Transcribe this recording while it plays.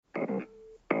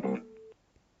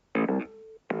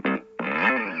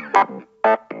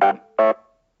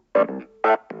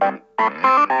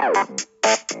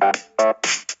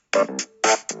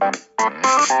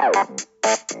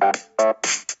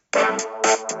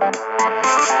Welcome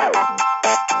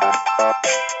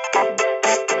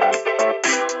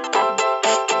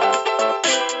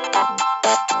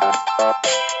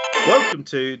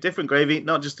to Different Gravy,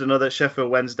 not just another Sheffield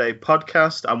Wednesday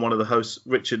podcast. I'm one of the hosts,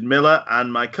 Richard Miller,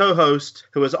 and my co-host,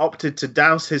 who has opted to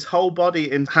douse his whole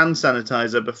body in hand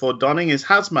sanitizer before donning his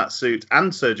hazmat suit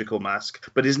and surgical mask,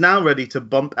 but is now ready to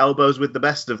bump elbows with the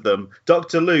best of them,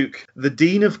 Dr. Luke, the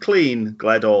Dean of Clean,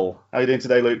 Gledall. How are you doing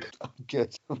today, Luke?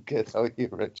 I'm good. How are you,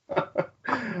 Rich?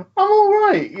 I'm all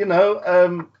right. You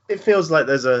know, it feels like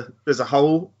there's a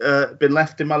hole been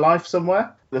left in my life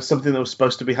somewhere. There's something that was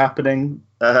supposed to be happening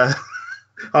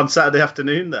on Saturday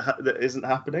afternoon that isn't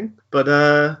happening. But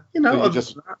you know,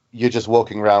 you're just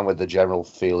walking around with the general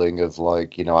feeling of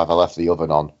like, you know, have I left the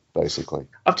oven on? Basically,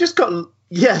 I've just got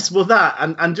that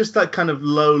and just that kind of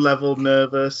low level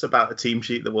nervous about a team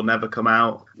sheet that will never come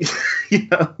out. You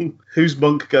know, who's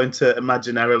Monk going to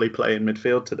imaginarily play in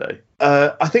midfield today?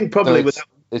 I think probably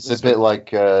It's a bit like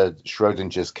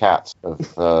Schrodinger's cat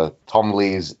of Tom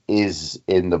Lees is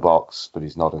in the box, but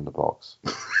he's not in the box.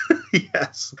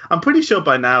 Yes. I'm pretty sure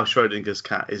by now Schrodinger's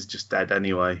cat is just dead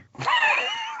anyway.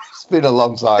 It's been a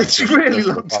long time. It's a really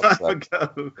long time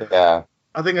ago. Yeah.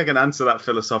 I think I can answer that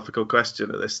philosophical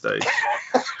question at this stage.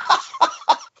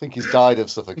 I think he's died of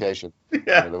suffocation.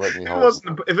 Yeah. If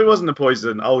it wasn't a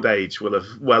poison, old age will have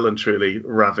well and truly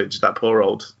ravaged that poor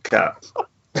old cat.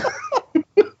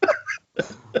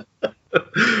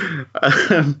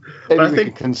 Maybe we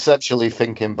can conceptually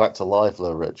think him back to life,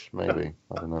 though, Rich. Maybe.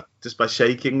 I don't know. Just by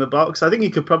shaking the box. I think you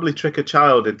could probably trick a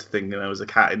child into thinking there was a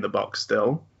cat in the box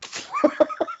still.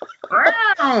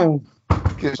 Oh,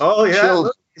 yeah.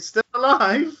 Look, he's still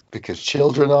alive. Because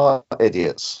children are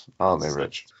idiots, aren't they,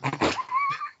 Rich?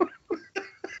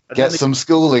 Get some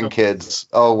schooling, kids.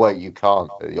 Oh, wait, you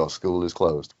can't. Your school is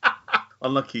closed.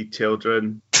 Unlucky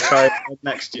children. Try it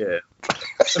next year.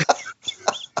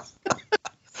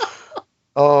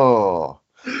 Oh,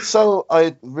 so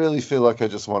I really feel like I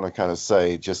just want to kind of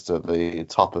say just at the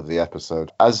top of the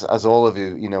episode, as all of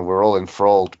you, you know, we're all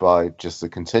enthralled by just the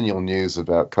continual news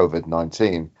about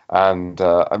COVID-19. And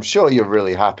I'm sure you're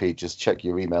really happy. Just check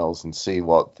your emails and see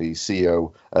what the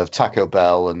CEO of Taco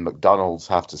Bell and McDonald's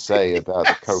have to say about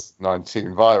the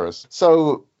COVID-19 virus.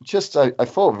 So just I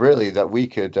thought really that we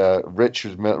could, Rich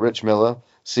Miller,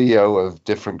 CEO of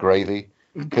Different Gravy,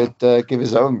 could give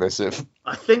his own missive.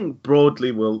 I think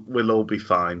broadly we'll all be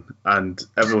fine, and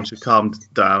everyone should calm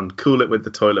down, cool it with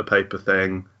the toilet paper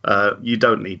thing. You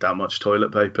don't need that much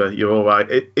toilet paper. You're all right.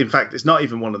 In fact, it's not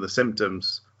even one of the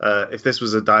symptoms. If this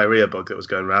was a diarrhea bug that was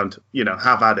going around, you know,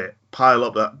 have at it. Pile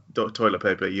up that toilet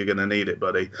paper. You're going to need it,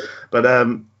 buddy. But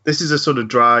this is a sort of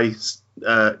dry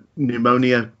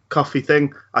pneumonia coffee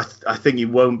thing. I think you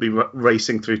won't be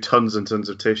racing through tons and tons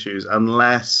of tissues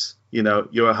unless, you know,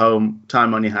 you're at home,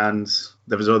 time on your hands.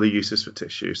 There was other uses for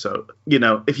tissue. So, you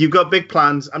know, if you've got big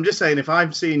plans, I'm just saying, if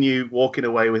I'm seeing you walking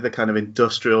away with a kind of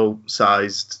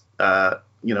industrial-sized,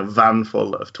 van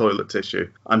full of toilet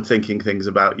tissue, I'm thinking things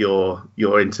about your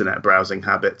internet browsing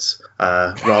habits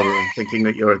rather than thinking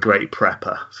that you're a great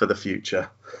prepper for the future.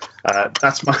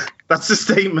 That's the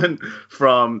statement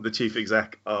from the chief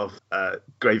exec of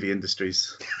Gravy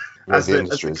Industries. As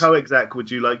the co-exec,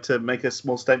 would you like to make a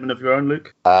small statement of your own,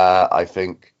 Luke? I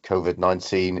think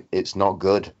COVID-19, it's not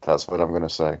good. That's what I'm going to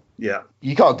say. Yeah.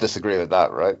 You can't disagree with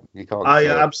that, right? You can't.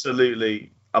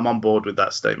 Absolutely. I'm on board with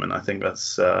that statement. I think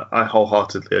that's. I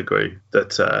wholeheartedly agree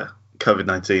that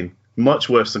COVID-19, much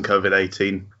worse than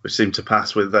COVID-18, which seemed to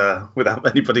pass without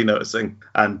anybody noticing,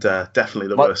 and definitely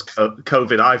the worst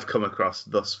COVID I've come across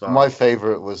thus far. My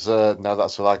favourite was now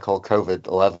that's what I call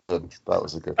COVID-11. That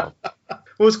was a good one.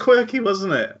 It was quirky,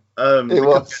 wasn't it?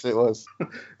 It was.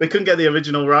 They couldn't get the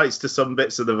original rights to some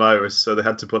bits of the virus, so they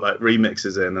had to put like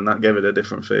remixes in, and that gave it a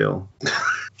different feel.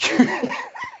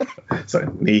 It's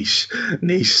like niche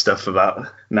stuff about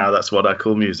now that's what I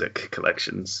call music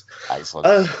collections.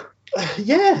 Excellent.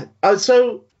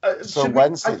 So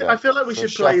Wednesday. I feel like we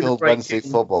should play the Wednesday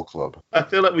Football Club. I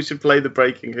feel like we should play the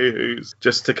breaking hoo-hoos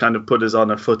just to kind of put us on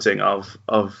a footing of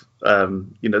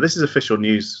this is official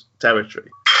news territory.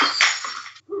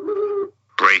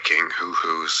 Breaking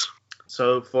hoo-hoos.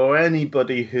 So for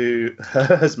anybody who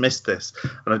has missed this,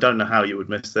 and I don't know how you would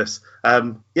miss this,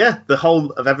 the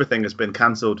whole of everything has been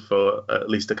cancelled for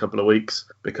at least a couple of weeks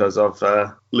because of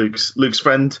Luke's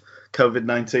friend,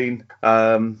 COVID-19.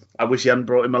 I wish he hadn't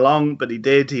brought him along, but he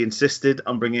did. He insisted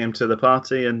on bringing him to the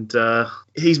party, and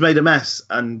he's made a mess.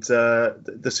 And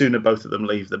the sooner both of them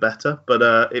leave, the better.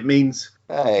 But it means...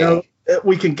 Hey,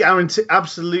 we can guarantee,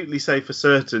 absolutely say for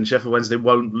certain, Sheffield Wednesday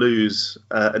won't lose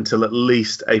until at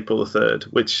least April the 3rd,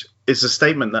 which is a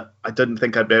statement that I didn't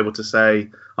think I'd be able to say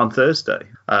on Thursday.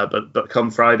 But come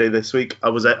Friday this week,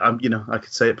 I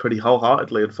could say it pretty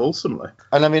wholeheartedly and fulsomely.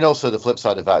 And I mean, also the flip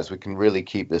side of that is we can really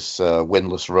keep this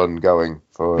winless run going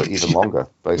for even longer,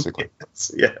 basically.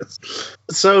 Yes.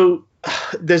 So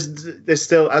there's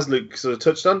still, as Luke sort of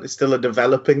touched on, it's still a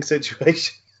developing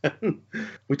situation.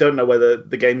 We don't know whether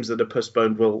the games that are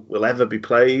postponed will ever be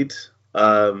played,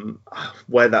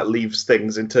 where that leaves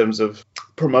things in terms of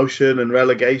promotion and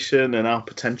relegation and our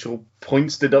potential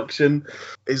points deduction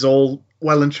is all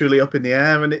well and truly up in the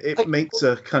air, and it makes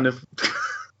a kind of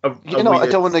I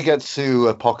don't want to get too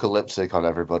apocalyptic on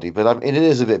everybody, but it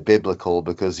is a bit biblical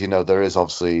because, there is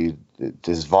obviously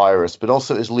this virus, but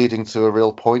also it's leading to a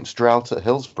real points drought at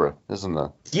Hillsborough, isn't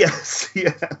there? Yes,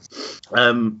 yeah.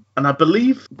 And I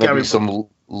believe maybe some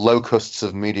locusts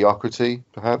of mediocrity,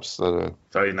 perhaps, that are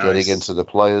very nice. Getting into the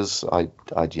players.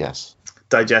 I'd yes.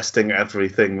 Digesting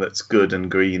everything that's good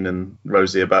and green and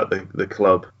rosy about the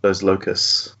club, those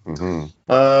locusts.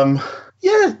 Mm-hmm.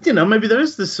 Yeah, maybe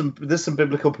there's some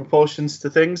biblical proportions to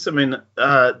things. I mean,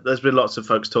 there's been lots of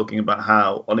folks talking about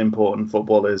how unimportant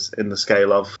football is in the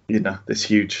scale of, this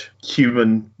huge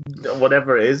human,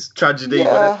 whatever it is, tragedy,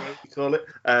 whatever you call it.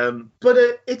 But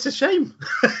it's a shame.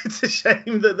 It's a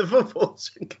shame that the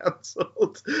football's been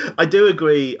cancelled. I do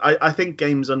agree. I think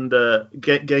games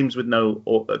with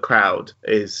no crowd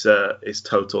is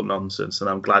total nonsense,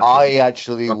 and I'm glad. I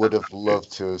actually would have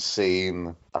loved to have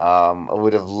seen. I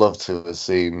would have loved to have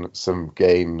seen some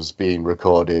games being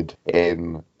recorded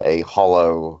in a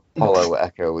hollow,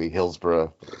 echoey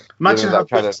Hillsborough. Imagine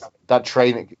that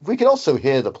training. We could also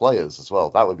hear the players as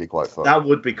well. That would be quite fun. That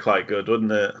would be quite good,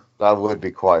 wouldn't it? That would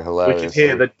be quite hilarious. We could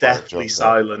hear the deathly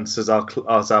silence as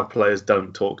our players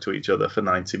don't talk to each other for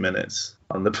 90 minutes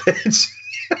on the pitch.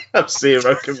 Have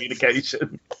zero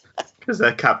communication. Because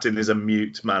their captain is a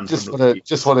mute man. Just want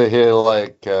to hear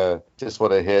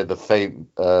the faint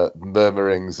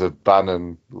murmurings of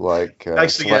Bannon,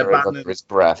 under his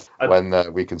breath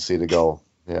when we can see the goal.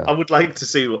 Yeah, I would like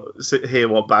to hear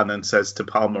what Bannon says to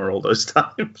Palmer all those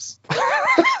times.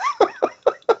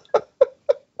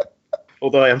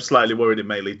 Although I am slightly worried it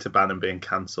may lead to Bannon being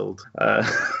cancelled.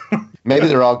 Maybe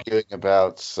they're arguing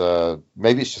about.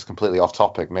 Maybe it's just completely off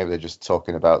topic. Maybe they're just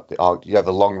talking about you have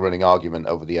a long-running argument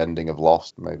over the ending of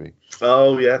Lost. Maybe.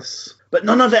 Oh yes, but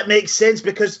none of it makes sense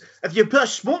because if you put a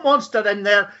smoke monster in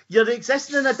there, you're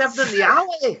existing in a different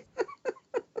reality.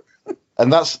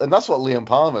 And that's what Liam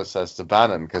Palmer says to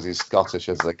Bannon because he's Scottish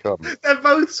as they come. They're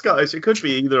both Scottish. It could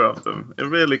be either of them. It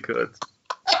really could.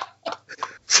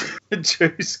 A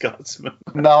true Scotsman.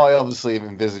 Now I obviously am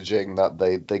envisaging that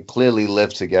they clearly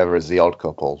live together as the odd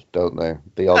couple, don't they?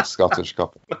 The odd Scottish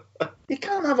couple. You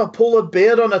can't have a polar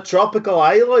bear on a tropical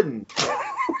island.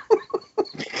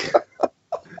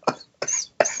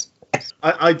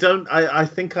 I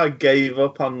think I gave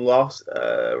up on Lost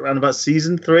around about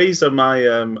season 3, so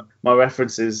my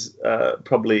reference is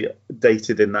probably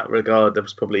dated in that regard. There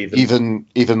was probably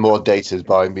even more dated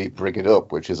by me bringing it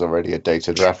up, which is already a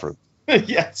dated reference.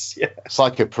 Yes, yeah. It's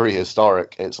like a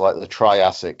prehistoric. It's like the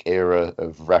Triassic era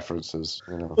of references.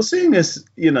 Well, seeing as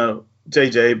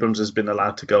J.J. Abrams has been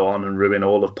allowed to go on and ruin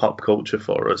all of pop culture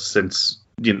for us since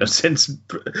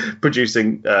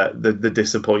producing the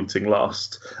disappointing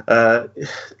Lost,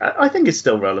 I think it's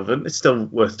still relevant. It's still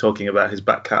worth talking about his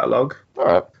back catalogue. All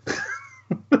right.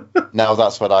 Now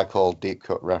that's what I call deep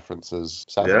cut references.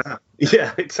 Sadly.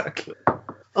 Yeah, exactly.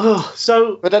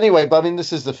 But anyway,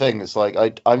 this is the thing. It's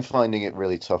like I'm finding it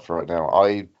really tough right now.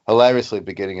 Hilariously,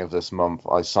 beginning of this month,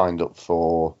 I signed up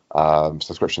for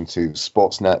subscription to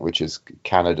Sportsnet, which is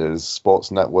Canada's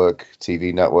sports network,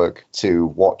 TV network, to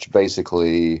watch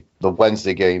basically the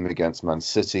Wednesday game against Man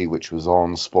City, which was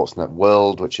on Sportsnet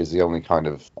World, which is the only kind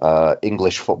of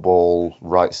English football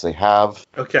rights they have.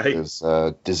 Okay. There's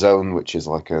DAZN, which is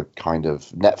like a kind of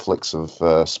Netflix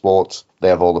of sport. They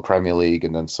have all the Premier League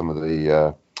and then some of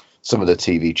the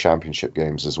TV championship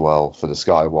games as well for the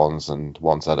Sky ones and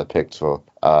ones that are picked for,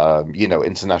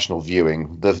 international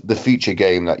viewing. The feature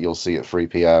game that you'll see at 3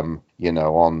 p.m.,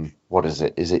 on, what is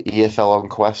it? Is it EFL on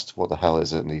Quest? What the hell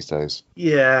is it these days?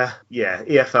 Yeah,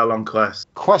 EFL on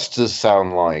Quest. Quest does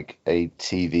sound like a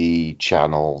TV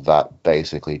channel that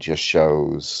basically just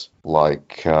shows,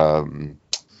 like,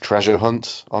 Treasure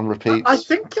Hunt on repeat. I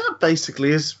think that basically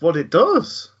is what it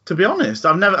does. To be honest,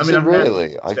 I've never.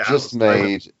 I just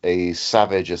made a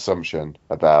savage assumption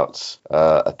about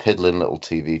a piddling little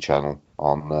TV channel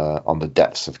on the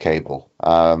depths of cable.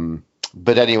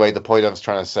 But anyway, the point I was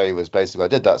trying to say was basically I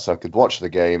did that so I could watch the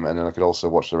game, and then I could also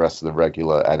watch the rest of the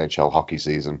regular NHL hockey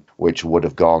season, which would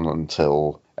have gone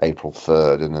until April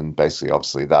 3rd, and then basically,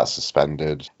 obviously, that's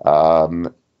suspended.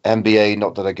 NBA,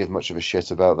 not that I give much of a shit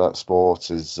about that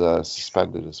sport, is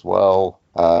suspended as well.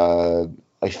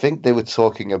 I think they were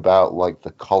talking about like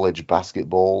the college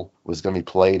basketball was going to be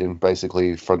played in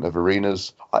basically front of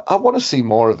arenas. I want to see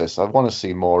more of this. I want to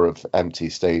see more of empty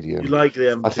stadium. You like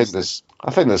the empty? I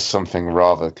think there's something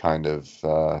rather kind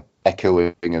of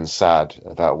echoing and sad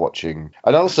about watching.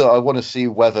 And also I want to see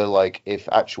whether, like, if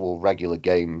actual regular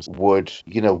games would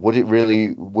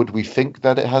we think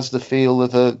that it has the feel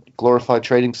of a glorified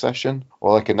training session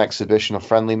or like an exhibition or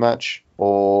friendly match,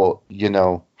 or,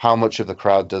 how much of the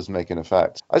crowd does make an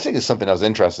effect. I think it's something that was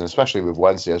interesting, especially with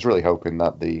Wednesday. I was really hoping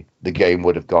that the game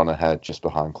would have gone ahead just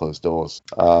behind closed doors,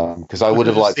 because I would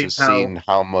have liked to have seen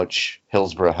how much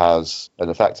Hillsborough has an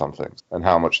effect on things and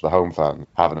how much the home fans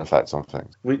have an effect on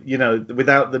things.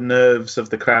 Without the nerves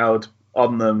of the crowd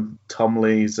on them, Tom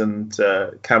Lees and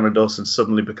Cameron Dawson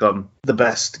suddenly become the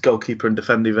best goalkeeper and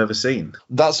defender you've ever seen.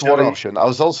 That's one option. I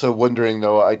was also wondering,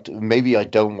 though, maybe I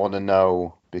don't want to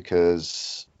know,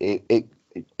 because it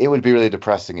would be really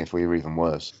depressing if we were even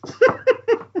worse.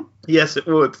 Yes, it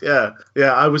would. Yeah.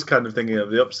 I was kind of thinking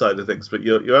of the upside of things, but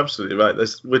you're absolutely right.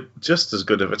 We're just as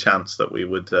good of a chance that we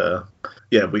would.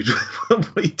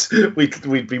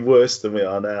 We'd be worse than we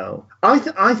are now.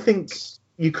 I think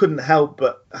you couldn't help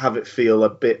but have it feel a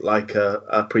bit like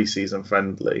a pre-season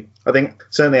friendly. I think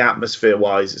certainly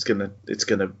atmosphere-wise, it's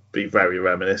gonna be very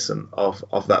reminiscent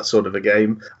of that sort of a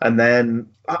game. And then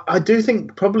I do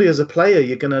think probably as a player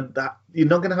you're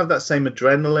not gonna have that same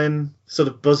adrenaline sort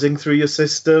of buzzing through your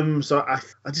system. So I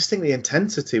just think the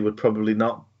intensity would probably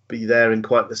not be there in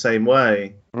quite the same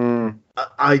way.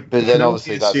 But then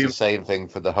obviously that's the same thing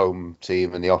for the home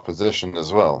team and the opposition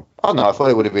as well. I don't know. I thought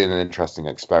it would have been an interesting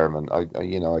experiment. I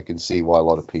can see why a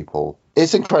lot of people.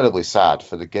 It's incredibly sad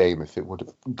for the game if it would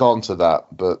have gone to that,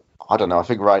 but I don't know. I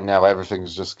think right now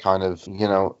everything's just kind of,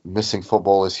 missing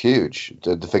football is huge.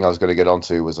 The thing I was going to get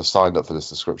onto was I signed up for this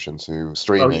subscription to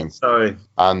streaming. Oh, sorry.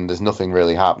 And there's nothing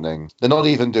really happening. They're not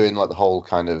even doing like the whole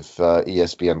kind of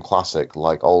ESPN classic,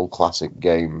 like old classic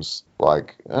games.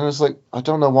 And it's like, I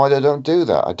don't know why they don't do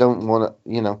that. I don't want to,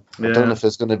 I don't know if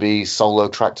there's going to be solo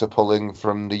tractor pulling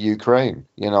from the Ukraine.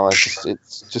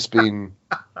 It's just been.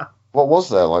 What was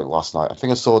there like last night? I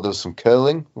think I saw there was some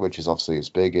curling, which is obviously it's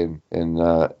big in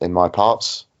my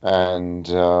parts, and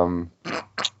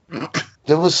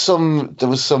there was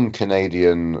some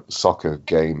Canadian soccer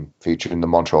game featuring the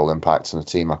Montreal Impact and a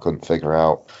team I couldn't figure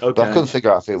out. Okay. But I couldn't figure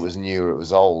out if it was new or it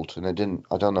was old, and I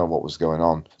don't know what was going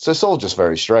on. So it's all just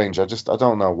very strange. I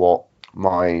don't know what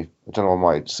my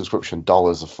subscription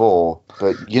dollars are for,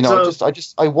 but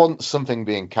I want something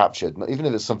being captured, even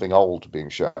if it's something old being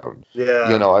shown. Yeah.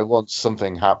 I want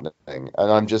something happening, and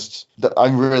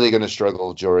I'm really going to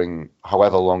struggle during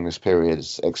however long this period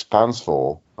expands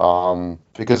for,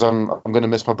 because I'm going to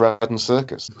miss my bread and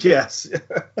circus. Yes.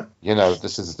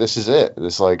 This is it.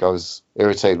 It's like I was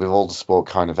irritated with all the sport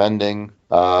kind of ending.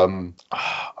 I'm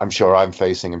sure I'm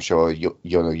sure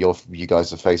you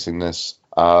guys are facing this.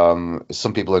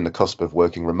 Some people are in the cusp of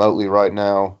working remotely right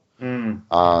now. So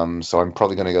I'm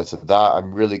probably going to go to that.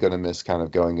 I'm really going to miss kind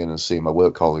of going in and seeing my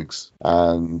work colleagues.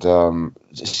 And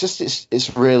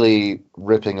it's really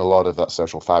ripping a lot of that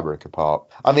social fabric apart.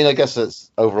 I mean, I guess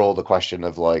it's overall the question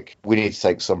of like, we need to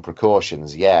take some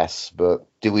precautions, yes, but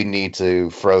do we need to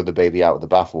throw the baby out with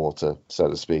the bathwater, so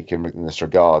to speak, in this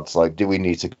regards? Like, do we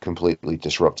need to completely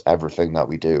disrupt everything that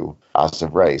we do as a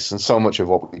race? And so much of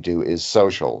what we do is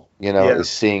social, is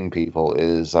seeing people,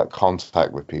 is that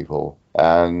contact with people.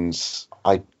 And it's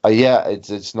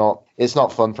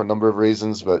not fun for a number of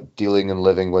reasons, but dealing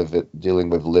with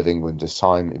this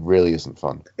time, it really isn't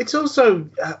fun. It's also,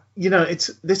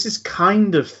 this is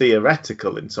kind of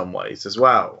theoretical in some ways as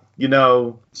well.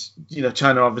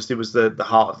 China obviously was the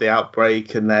heart of the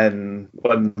outbreak, and then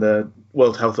when the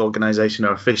World Health Organization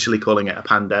are officially calling it a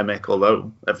pandemic,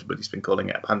 although everybody's been calling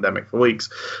it a pandemic for weeks,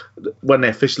 when they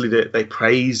officially did it, they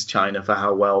praised China for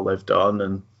how well they've done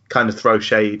and kind of throw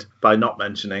shade by not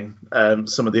mentioning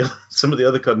some of the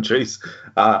other countries.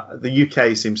 The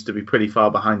UK seems to be pretty far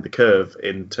behind the curve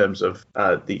in terms of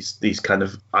these kind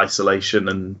of isolation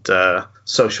and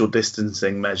social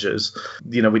distancing measures.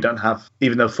 We don't have,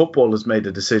 even though football has made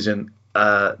a decision,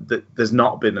 that there's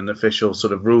not been an official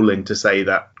sort of ruling to say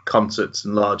that concerts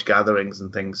and large gatherings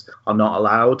and things are not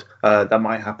allowed. That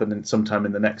might happen sometime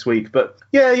in the next week. But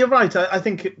yeah, you're right. I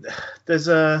think there's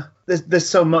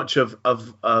so much of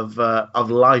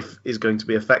life is going to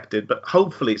be affected, but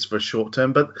hopefully it's for a short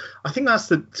term. But I think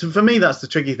for me that's the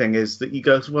tricky thing, is that you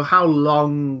go, well, how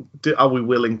long are we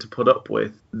willing to put up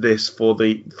with this for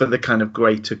the kind of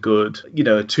greater good?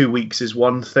 2 weeks is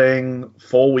one thing,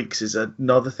 4 weeks is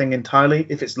another thing entirely.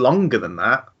 If it's longer than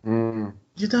that,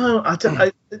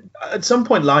 at some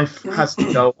point life has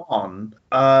to go on.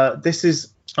 This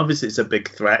is obviously, it's a big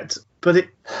threat, but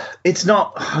it's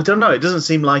not. I don't know. It doesn't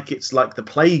seem like it's like the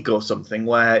plague or something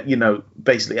where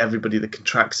basically everybody that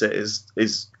contracts it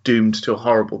is doomed to a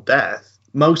horrible death.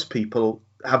 Most people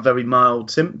have very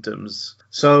mild symptoms,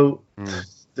 so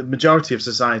the majority of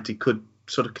society could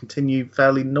sort of continue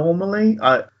fairly normally.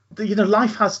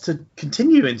 Life has to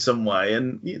continue in some way,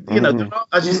 and there are,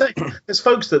 as you say, there's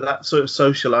folks that sort of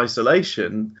social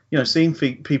isolation, seeing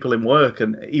people in work,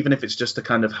 and even if it's just a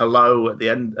kind of hello at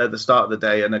the start of the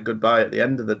day and a goodbye at the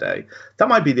end of the day, that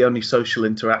might be the only social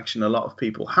interaction a lot of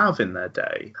people have in their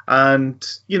day, and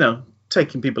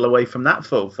taking people away from that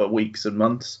for weeks and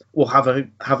months will have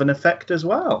an effect as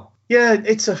well. Yeah,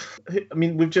 we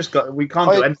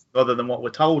can't do anything other than what we're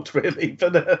told, really.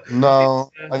 But no,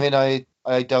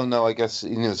 I don't know. I guess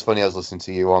it's funny. I was listening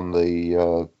to you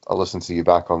I listened to you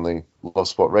back on the Love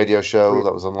Sport radio show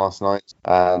that was on last night,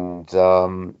 and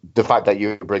the fact that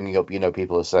you're bringing up,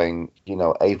 people are saying,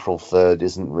 April 3rd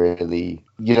isn't really,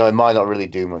 it might not really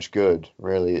do much good.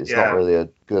 Really, it's not really a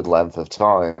good length of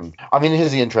time. I mean,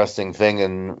 here's the interesting thing,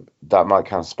 and that might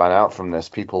kind of span out from this.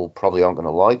 People probably aren't going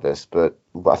to like this, but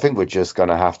I think we're just going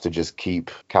to have to just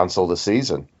cancel the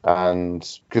season, and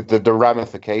the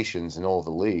ramifications in all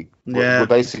the league. We're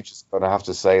basically just going to have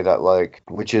to say that,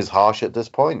 which is harsh at this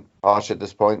point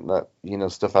that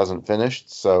stuff hasn't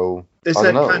finished. So is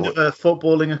that kind of a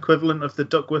footballing equivalent of the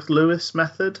Duckworth-Lewis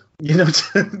method? I don't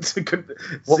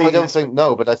think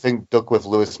but I think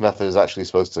Duckworth-Lewis method is actually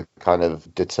supposed to kind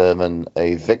of determine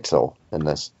a victor in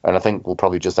this, and I think we'll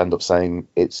probably just end up saying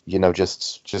it's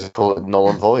just call it null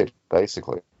and void,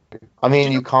 basically. I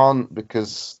mean, you can't,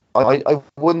 because I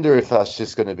wonder if that's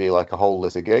just going to be like a whole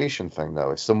litigation thing,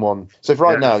 though. If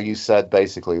right now you said,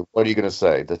 basically, what are you going to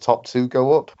say? The top two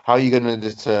go up? How are you going to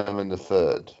determine the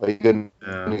third? Are you going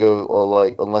to go,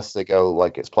 or unless they go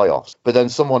it's playoffs? But then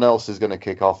someone else is going to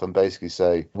kick off and basically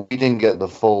say, we didn't get the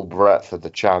full breadth of the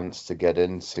chance to get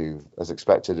into as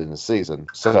expected in the season.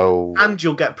 So, and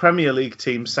you'll get Premier League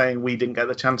teams saying we didn't get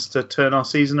the chance to turn our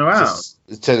season around.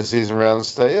 Turn the season around and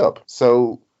stay up.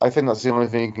 So I think that's the only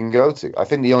thing you can go to. I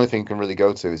think the only thing you can really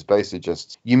go to is basically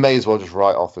just, you may as well just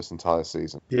write off this entire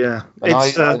season. Yeah.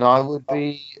 And I would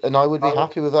be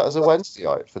happy with that as a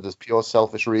Wednesdayite, for this pure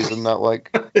selfish reason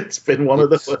that it's been one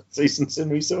of the worst seasons in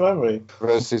recent memory.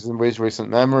 Worst season in recent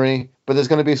memory. But there's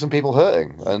going to be some people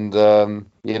hurting, and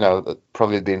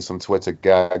probably been some Twitter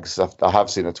gags. I have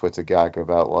seen a Twitter gag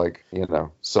about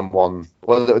someone.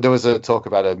 Well, there was a talk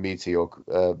about a meteor.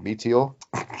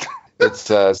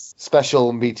 It's a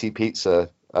special meaty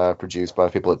pizza produced by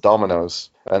people at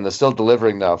Domino's, and they're still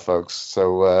delivering now, folks.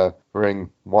 So ring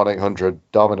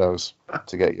 1-800-DOMINOS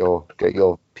to get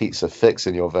your pizza fix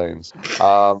in your veins.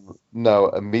 No,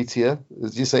 a meteor.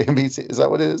 Did you say a meteor? Is that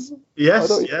what it is? Yes,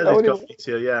 they've got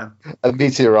meteor, yeah. A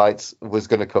meteorite was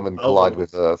going to come and collide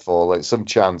with Earth, or some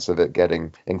chance of it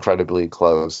getting incredibly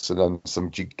close, and then some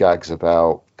gags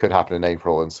about could happen in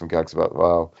April, and some gags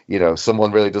about,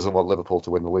 someone really doesn't want Liverpool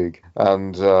to win the league,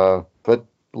 and but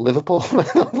Liverpool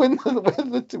win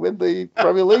the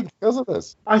Premier League because of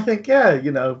this. I think,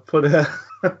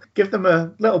 give them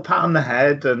a little pat on the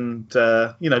head, and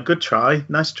good try,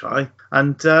 nice try,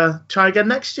 and try again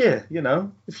next year.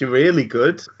 If you're really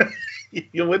good,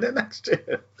 you'll win it next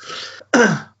year.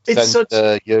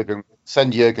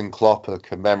 Send Jurgen Klopp a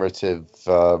commemorative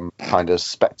kind of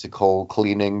spectacle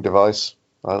cleaning device.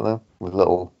 I don't know, with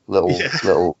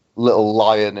little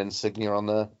lion insignia on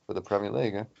there for the Premier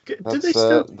League. That's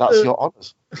your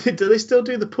honours. Do they still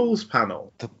do the pools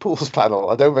panel? The pools panel?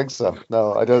 I don't think so.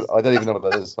 No, I don't even know what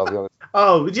that is, I'll be honest.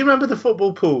 Oh, do you remember the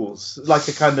football pools? Like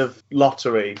a kind of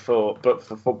lottery for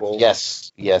football?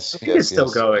 Yes. I think it's still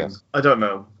going. Yes. I don't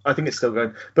know. I think it's still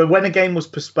going. But when a game was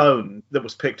postponed that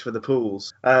was picked for the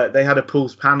pools, they had a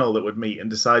pools panel that would meet and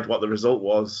decide what the result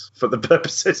was for the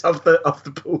purposes of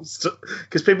the pools,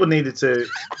 because people needed to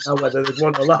know whether they'd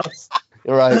won or lost.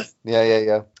 You're right.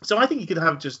 Yeah. So I think you could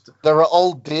have just... There are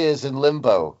old dears in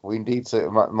limbo. We need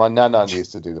to... My nana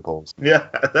used to do the polls. Yeah,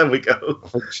 there we go.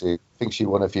 I think she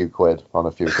won a few quid on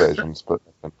a few occasions, but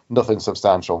nothing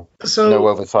substantial. So, no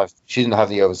oversized... She didn't have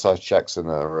the oversized checks in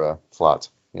her flat.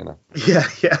 you know. Yeah,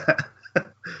 yeah.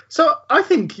 So I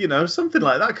think, something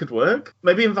like that could work.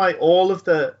 Maybe invite all of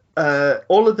the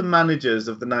managers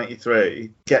of the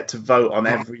 93 get to vote on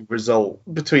every result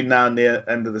between now and the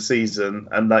end of the season,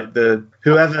 and like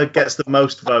whoever gets the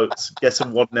most votes gets a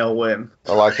 1-0 win.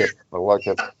 I like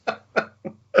it.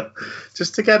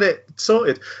 Just to get it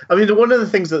sorted. I mean, one of the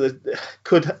things that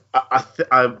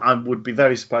I would be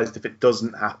very surprised if it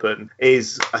doesn't happen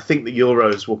is I think the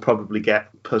Euros will probably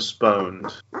get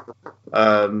postponed,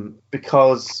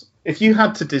 because if you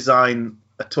had to design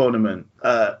a tournament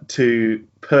to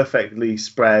perfectly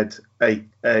spread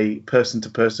a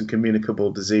person-to-person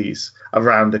communicable disease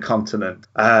around a continent,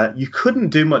 you couldn't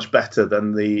do much better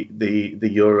than the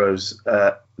Euros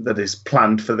that is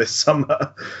planned for this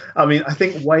summer. I mean, I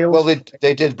think Wales... Well,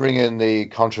 they did bring in the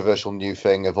controversial new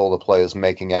thing of all the players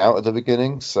making out at the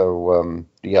beginning, so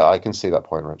yeah, I can see that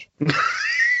point, Rich.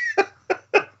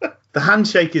 The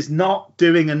handshake is not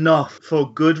doing enough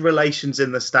for good relations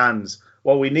in the stands.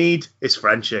 What we need is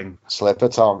Frenching. Slip a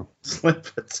tongue. Slip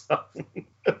a tongue.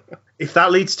 If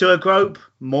that leads to a grope,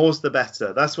 more's the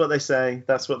better. That's what they say.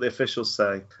 That's what the officials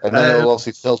say. And then it'll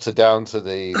also filter down to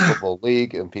the Football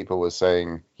League, and people were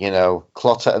saying,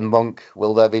 Clotter and Monk,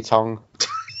 will there be tongue?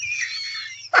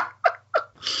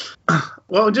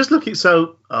 Well, just looking,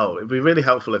 it'd be really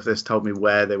helpful if this told me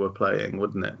where they were playing,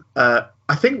 wouldn't it?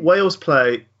 I think Wales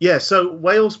play,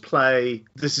 Wales play,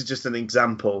 this is just an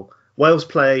example, Wales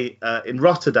play in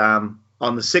Rotterdam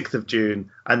on the 6th of June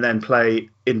and then play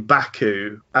in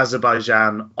Baku,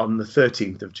 Azerbaijan on the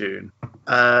 13th of June.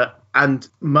 And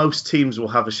most teams will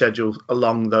have a schedule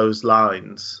along those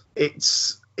lines.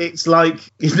 It's like,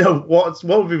 what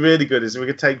would be really good is if we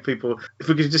could take people, if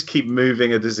we could just keep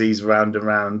moving a disease round and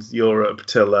round Europe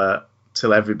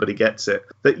till everybody gets it,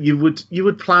 that you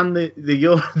would plan the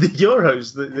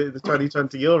Euros, the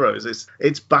 2020 Euros.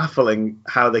 It's baffling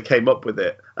how they came up with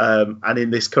it. And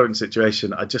in this current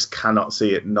situation, I just cannot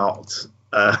see it not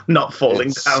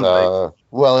falling down.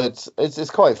 Well, it's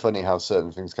quite funny how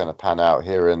certain things kind of pan out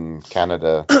here in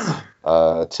Canada.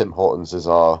 Tim Hortons is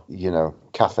our,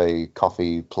 cafe,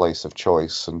 coffee place of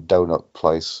choice and donut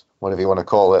place, whatever you want to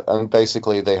call it. And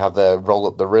basically they have their roll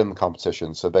up the rim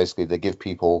competition. So basically they give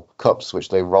people cups which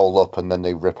they roll up and then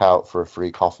they rip out for a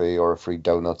free coffee or a free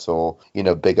donut or,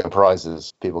 bigger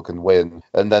prizes people can win.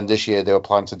 And then this year they were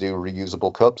planning to do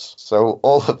reusable cups. So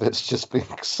all of it's just been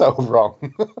so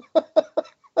wrong.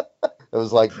 It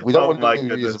was like, we don't want to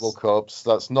do reusable cups.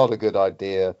 That's not a good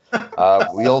idea.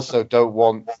 We also don't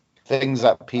want things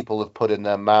that people have put in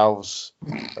their mouths,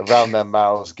 around their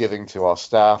mouths, giving to our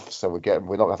staff. So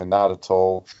we're not having that at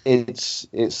all. It's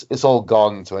all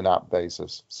gone to an app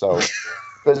basis. So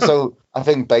I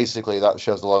think basically that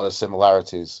shows a lot of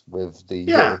similarities with the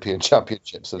European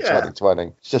Championships of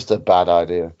 2020. It's just a bad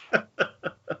idea.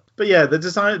 But yeah, the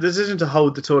decision to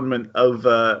hold the tournament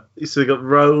over, so we got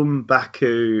Rome,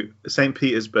 Baku, St.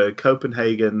 Petersburg,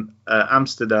 Copenhagen,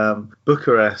 Amsterdam,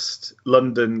 Bucharest,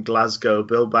 London, Glasgow,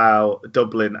 Bilbao,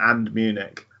 Dublin, and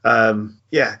Munich.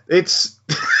 It's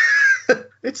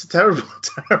it's a terrible,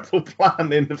 terrible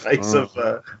plan in the face of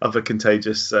a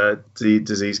contagious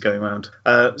disease going around.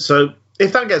 So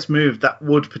if that gets moved, that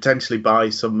would potentially buy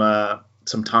some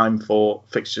time for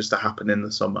fixtures to happen in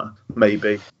the summer,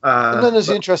 maybe. And then there's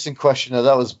the interesting question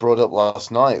that was brought up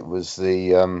last night was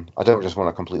the, I don't just want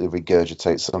to completely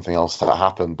regurgitate something else that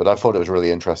happened, but I thought it was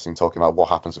really interesting talking about what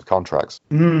happens with contracts.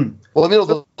 Mm. Well,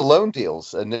 the loan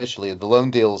deals, initially, the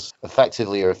loan deals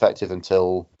effectively are effective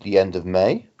until the end of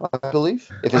May, I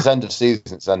believe. If it's end of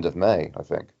season, it's end of May, I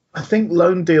think. I think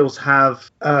loan deals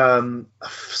have a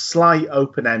slight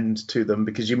open end to them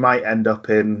because you might end up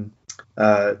in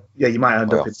you might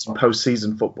end up in some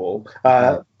post-season football.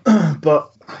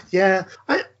 But yeah,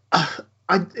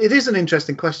 it is an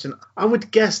interesting question. I would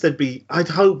guess I'd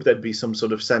hope there'd be some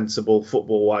sort of sensible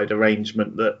football-wide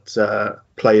arrangement that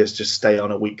players just stay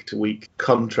on a week-to-week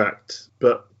contract.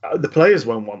 But the players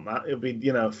won't want that. It'll be,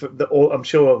 I'm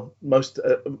sure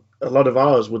a lot of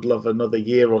ours would love another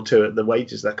year or two at the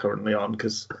wages they're currently on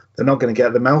because they're not going to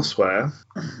get them elsewhere,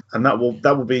 and that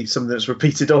will be something that's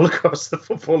repeated all across the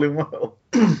footballing world.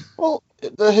 Well,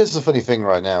 here's the funny thing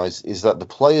right now is that the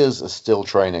players are still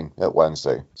training at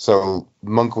Wednesday. So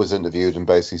Monk was interviewed and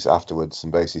basically afterwards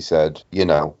and basically said,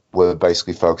 we're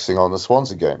basically focusing on the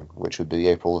Swansea game, which would be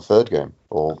April the 3rd game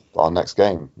or our next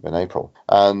game in April.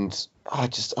 And I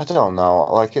don't know.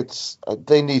 Like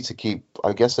they need to keep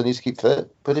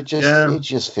fit, but it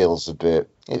just feels a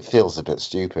bit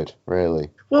stupid, really.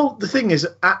 Well, the thing is,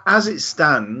 as it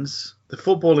stands, the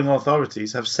footballing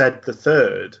authorities have said the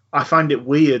 3rd. I find it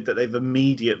weird that they've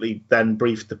immediately then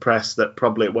briefed the press that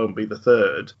probably it won't be the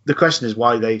 3rd. The question is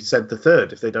why they said the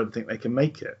 3rd if they don't think they can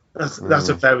make it. That's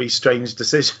a very strange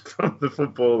decision from the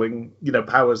footballing,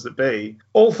 powers that be.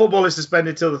 All football is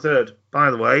suspended till the 3rd.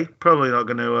 By the way, probably not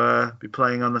going to be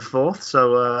playing on the 4th,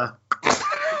 so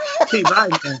keep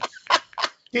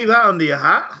that under your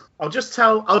hat. I'll just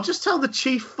tell the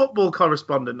chief football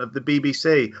correspondent of the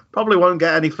BBC. Probably won't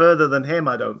get any further than him,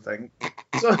 I don't think.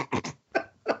 So,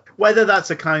 whether that's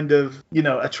a kind of,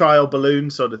 a trial balloon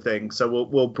sort of thing. So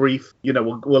we'll brief,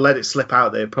 we'll let it slip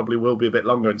out there. It probably will be a bit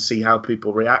longer and see how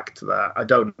people react to that. I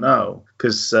don't know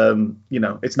because,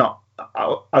 it's not.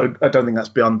 I don't think that's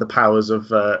beyond the powers of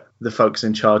the folks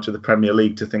in charge of the Premier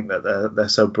League to think that they're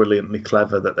so brilliantly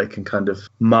clever that they can kind of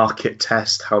market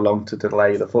test how long to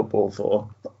delay the football for.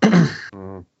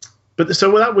 But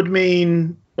so that would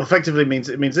mean, effectively means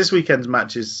this weekend's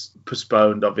match is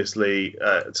postponed, obviously.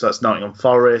 So that's Nottingham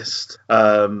Forest.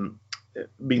 It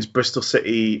means Bristol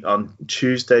City on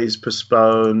Tuesday is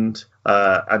postponed.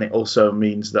 And it also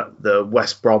means that the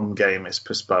West Brom game is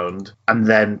postponed. And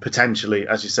then potentially,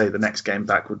 as you say, the next game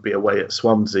back would be away at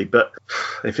Swansea. But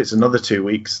if it's another 2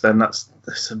 weeks, then that's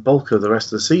the bulk of the rest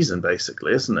of the season,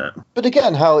 basically, isn't it? But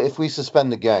again, if we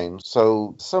suspend the game,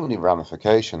 so many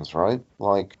ramifications, right?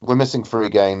 Like, we're missing 3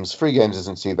 games. 3 games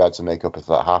isn't too bad to make up if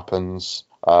that happens.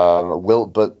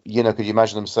 Could you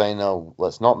imagine them saying, no,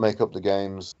 let's not make up the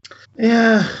games?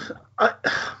 Yeah,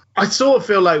 I sort of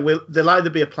feel like there'll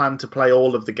either be a plan to play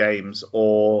all of the games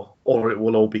or it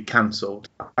will all be cancelled.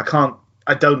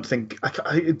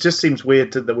 It just seems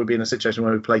weird that we'd be in a situation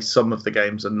where we play some of the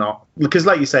games and not. Because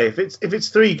like you say, if it's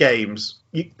 3 games,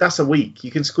 that's a week. You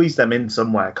can squeeze them in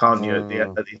somewhere, can't you, at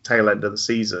the tail end of the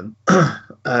season?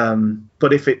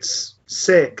 But if it's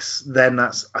 6, then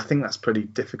I think that's pretty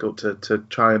difficult to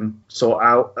try and sort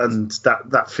out, and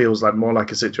that feels like more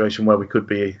like a situation where we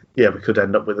could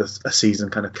end up with a season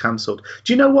kind of cancelled.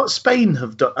 Do you know what Spain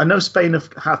have done? I know Spain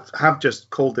have just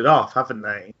called it off, haven't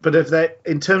they? But if they,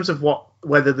 in terms of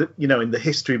whether in the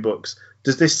history books,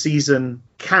 does this season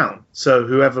count? So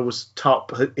whoever was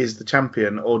top is the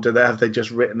champion, or have they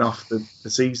just written off the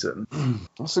season?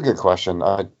 That's a good question.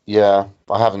 I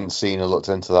haven't seen or looked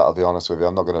into that, I'll be honest with you.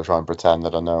 I'm not going to try and pretend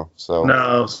that I know. So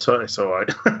no, sorry, it's all right.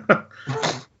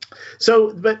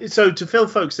 So to fill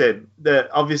folks in,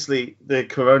 obviously the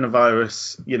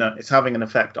coronavirus, it's having an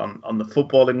effect on the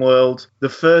footballing world. The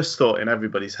first thought in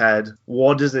everybody's head,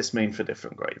 what does this mean for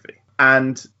Different Gravy?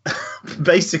 And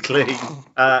basically,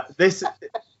 this.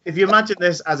 If you imagine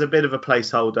this as a bit of a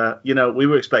placeholder, we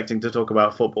were expecting to talk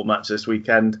about a football match this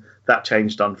weekend. That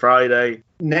changed on Friday.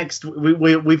 Next,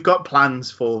 we've got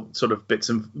plans for sort of bits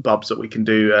and bobs that we can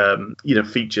do,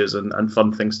 features and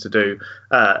fun things to do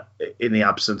in the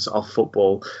absence of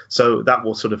football. So that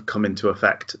will sort of come into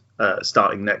effect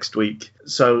starting next week.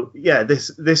 So, yeah,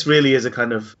 this really is a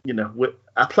kind of,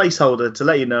 a placeholder to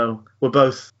let you know we're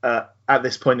both at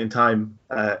this point in time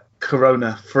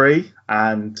corona-free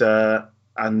and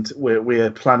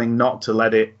we're planning not to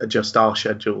let it adjust our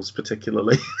schedules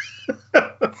particularly.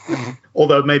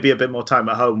 Although maybe a bit more time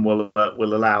at home will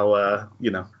allow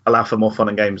for more fun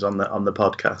and games on the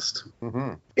podcast.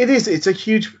 Mm-hmm. It's a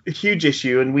huge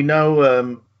issue, and we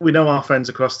know our friends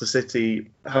across the city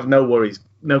have no worries,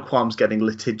 no qualms getting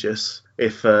litigious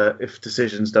if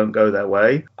decisions don't go their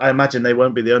way. I imagine they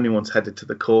won't be the only ones headed to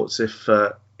the courts if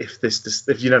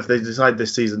they decide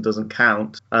this season doesn't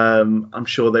count. I'm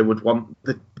sure they would want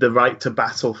the right to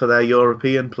battle for their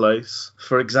European place,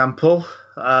 for example.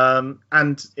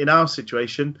 And in our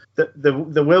situation, there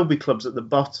will be clubs at the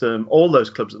bottom. All those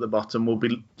clubs at the bottom will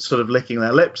be sort of licking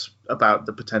their lips about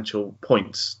the potential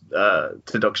points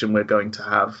deduction we're going to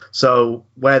have. So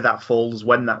where that falls,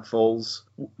 when that falls,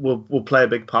 will play a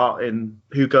big part in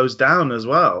who goes down as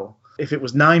well. If it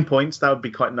was 9 points, that would be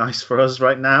quite nice for us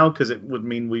right now, because it would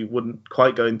mean we wouldn't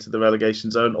quite go into the relegation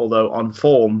zone. Although on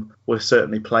form, we're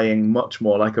certainly playing much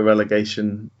more like a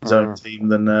relegation zone team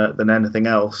than anything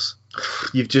else.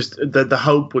 You've just the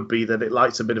hope would be that it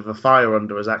lights a bit of a fire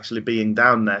under us actually being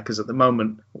down there, because at the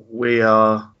moment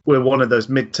we're one of those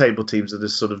mid-table teams that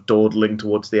is sort of dawdling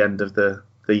towards the end of the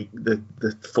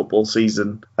football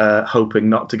season, hoping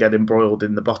not to get embroiled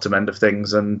in the bottom end of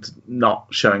things and not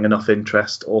showing enough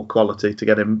interest or quality to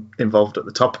get involved at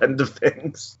the top end of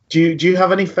things. Do you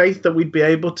have any faith that we'd be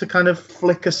able to kind of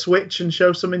flick a switch and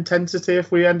show some intensity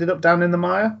if we ended up down in the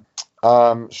mire?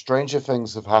 Stranger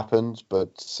things have happened,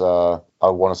 but I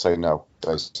want to say no,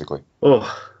 basically.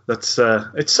 Oh, That's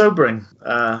it's sobering,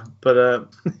 but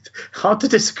hard to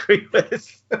disagree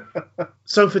with.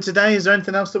 So for today, is there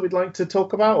anything else that we'd like to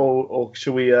talk about, or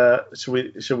should we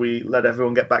let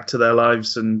everyone get back to their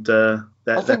lives and?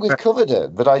 I think we've covered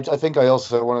it, but I think I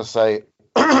also want to say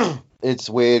it's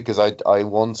weird because I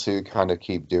want to kind of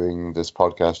keep doing this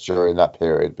podcast during that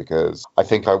period because I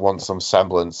think I want some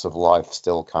semblance of life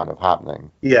still kind of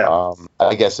happening. Yeah.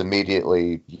 I guess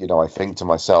immediately, I think to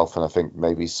myself, and I think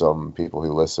maybe some people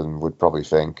who listen would probably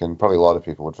think, and probably a lot of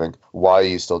people would think, why are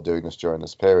you still doing this during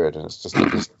this period? And it's just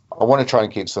because I want to try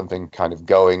and keep something kind of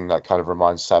going that kind of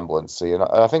reminds semblancy. And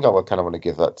I think I would kind of want to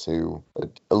give that to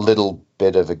a little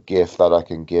bit of a gift that I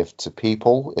can give to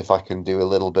people if I can do a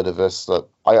little bit of this. That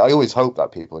I always hope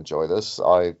that people enjoy this.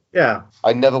 I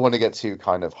never want to get too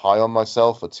kind of high on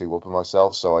myself or too up on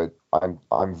myself. So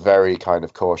I'm very kind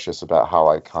of cautious about how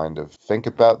I kind of think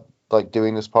about like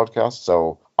doing this podcast.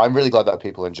 So I'm really glad that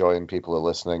people enjoy and people are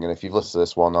listening. And if you've listened to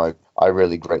this one, I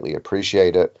really greatly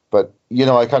appreciate it. But,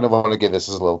 I kind of want to give this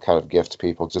as a little kind of gift to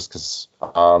people just because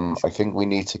I think we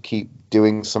need to keep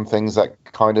doing some things that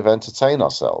kind of entertain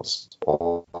ourselves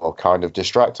or kind of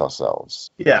distract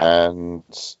ourselves. Yeah. And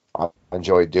I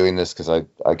enjoy doing this because I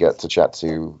get to chat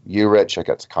to you, Rich. I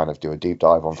get to kind of do a deep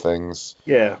dive on things.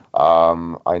 Yeah.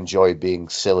 I enjoy being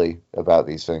silly about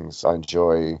these things. I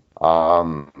enjoy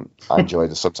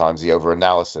sometimes the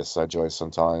over-analysis. I enjoy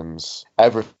sometimes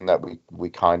everything that we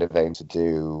kind of aim to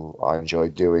do. I enjoy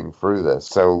doing through this.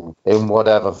 So in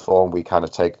whatever form we kind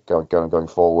of take going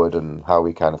forward and how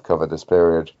we kind of cover this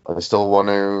period, I still want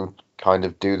to kind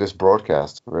of do this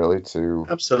broadcast really to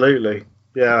absolutely.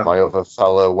 Yeah, my other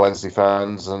fellow Wednesday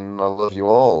fans, and I love you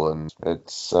all. And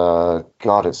it's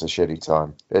God, it's a shitty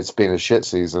time. It's been a shit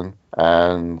season,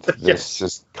 and this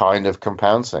just kind of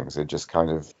compounds things. It just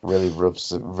kind of really rubs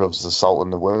the salt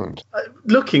in the wound.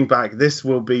 Looking back, this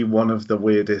will be one of the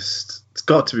weirdest. It's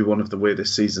got to be one of the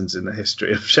weirdest seasons in the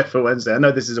history of Sheffield Wednesday. I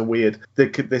know this is a weird.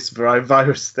 This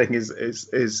virus thing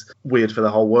is weird for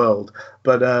the whole world,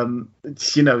 but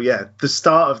the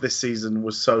start of this season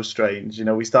was so strange.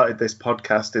 We started this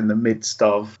podcast in the midst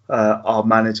of our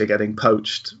manager getting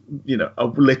poached.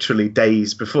 Literally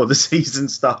days before the season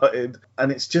started,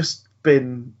 and it's just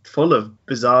been full of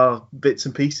bizarre bits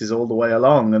and pieces all the way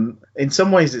along, and in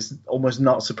some ways it's almost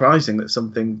not surprising that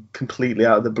something completely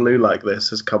out of the blue like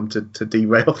this has come to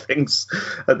derail things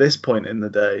at this point in the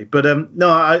day. But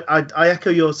no, I echo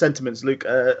your sentiments, Luke.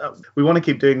 We want to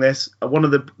keep doing this. One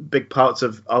of the big parts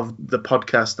of the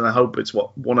podcast, and I hope it's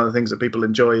one of the things that people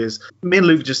enjoy, is me and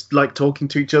Luke just like talking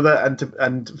to each other.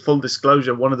 And full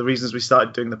disclosure, one of the reasons we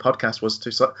started doing the podcast was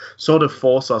to sort of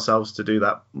force ourselves to do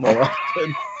that more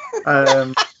often.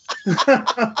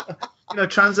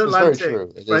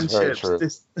 Transatlantic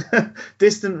friendships,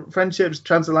 distant friendships,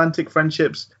 transatlantic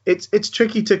friendships. It's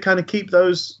tricky to kind of keep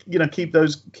those going, keep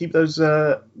those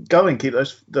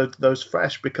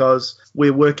fresh, because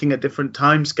we're working at different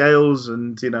time scales,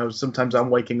 and sometimes I'm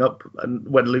waking up and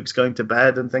when Luke's going to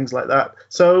bed and things like that.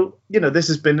 So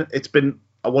it's been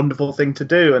a wonderful thing to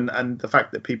do, and the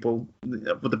fact that the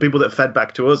people that fed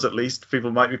back to us, at least, people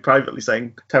might be privately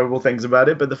saying terrible things about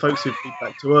it, but the folks who feed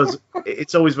back to us,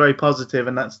 it's always very positive,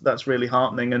 and that's really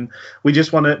heartening. And we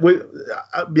just want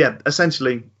to,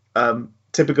 essentially,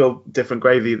 typical Different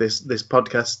Gravy. This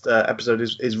podcast episode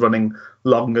is running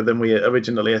longer than we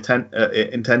originally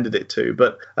intended it to,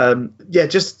 but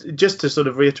just to sort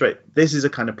of reiterate, this is a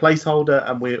kind of placeholder,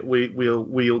 and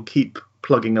we'll keep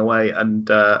plugging away, and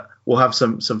we'll have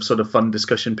some sort of fun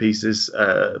discussion pieces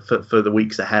for the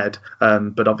weeks ahead.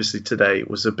 But obviously today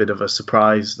was a bit of a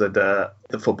surprise that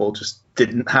the football just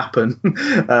didn't happen.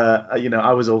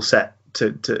 I was all set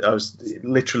to I was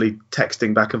literally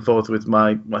texting back and forth with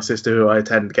my sister, who I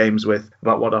attend games with,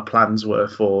 about what our plans were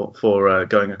for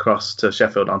going across to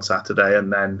Sheffield on Saturday,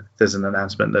 and then there's an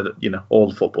announcement that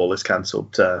all football is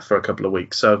cancelled for a couple of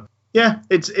weeks. So yeah,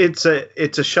 it's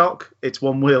a shock. It's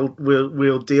one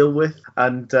we'll deal with,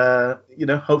 and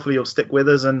hopefully you'll stick with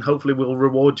us, and hopefully we'll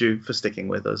reward you for sticking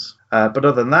with us. But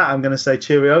other than that, I'm going to say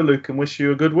cheerio, Luke, and wish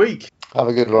you a good week. Have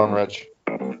a good one, Rich.